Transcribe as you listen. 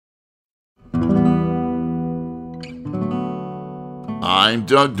I'm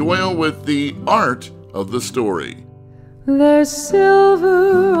Doug Doyle with the art of the story. There's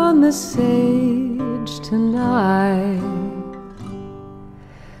silver on the sage tonight,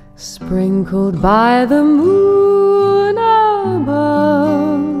 sprinkled by the moon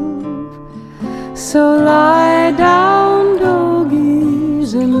above. So lie down,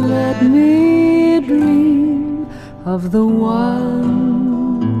 doggies, and let me dream of the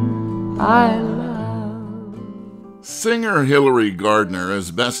one I love. Singer Hilary Gardner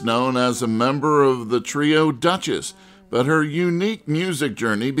is best known as a member of the trio Duchess, but her unique music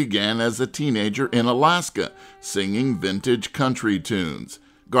journey began as a teenager in Alaska, singing vintage country tunes.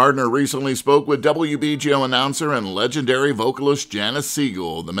 Gardner recently spoke with WBGO announcer and legendary vocalist Janis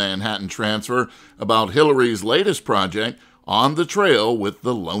Siegel of the Manhattan Transfer about Hilary's latest project, On the Trail with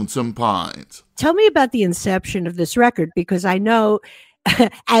the Lonesome Pines. Tell me about the inception of this record, because I know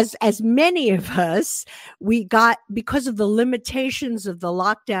as many of us, we got, because of the limitations of the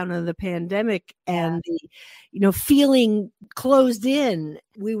lockdown and the pandemic and the, feeling closed in,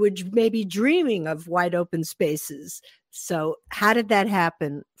 we were maybe dreaming of wide open spaces. So how did that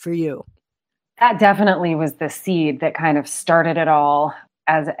happen for you? That definitely was the seed that kind of started it all,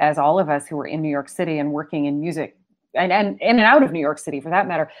 as all of us who were in New York City and working in music and in and out of New York City for that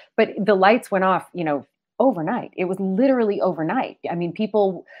matter. But the lights went off, overnight. It was literally overnight. I mean,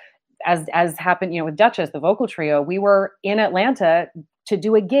 people, as happened, with Duchess, the vocal trio, we were in Atlanta to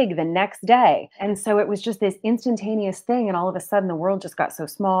do a gig the next day. And so it was just this instantaneous thing. And all of a sudden the world just got so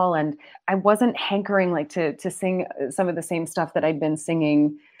small. And I wasn't hankering to sing some of the same stuff that I'd been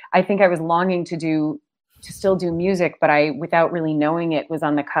singing. I think I was longing to still do music, but I, without really knowing it, was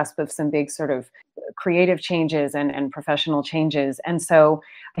on the cusp of some big sort of creative changes and professional changes. And so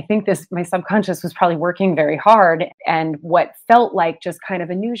I think my subconscious was probably working very hard, and what felt like just kind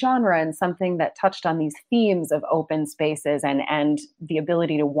of a new genre and something that touched on these themes of open spaces and the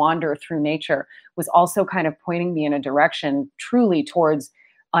ability to wander through nature was also kind of pointing me in a direction truly towards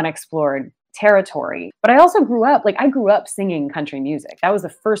unexplored territory. But I also grew up singing country music. That was the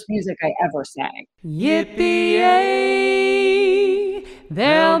first music I ever sang. Yippee-yay,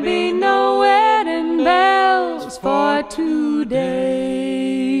 there'll be no wedding bells for today.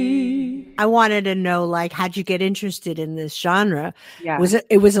 I wanted to know, how'd you get interested in this genre? Yeah.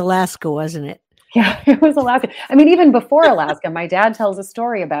 It was Alaska, wasn't it? Yeah, it was Alaska. I mean, even before Alaska, my dad tells a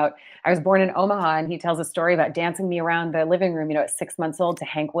story about, I was born in Omaha, and he tells a story about dancing me around the living room, at 6 months old to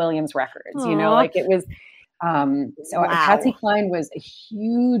Hank Williams records, it was, so wow. Patsy Cline was a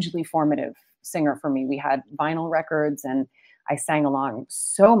hugely formative singer for me. We had vinyl records and I sang along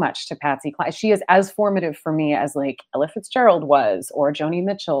so much to Patsy Cline. She is as formative for me as Ella Fitzgerald was, or Joni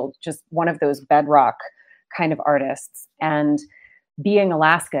Mitchell, just one of those bedrock kind of artists. And being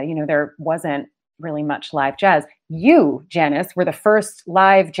Alaska, there wasn't really much live jazz. You, Janis, were the first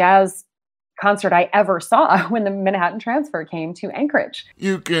live jazz concert I ever saw when the Manhattan Transfer came to Anchorage.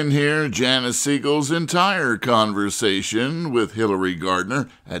 You can hear Janis Siegel's entire conversation with Hilary Gardner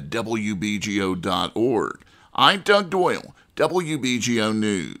at WBGO.org. I'm Doug Doyle, WBGO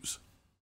News.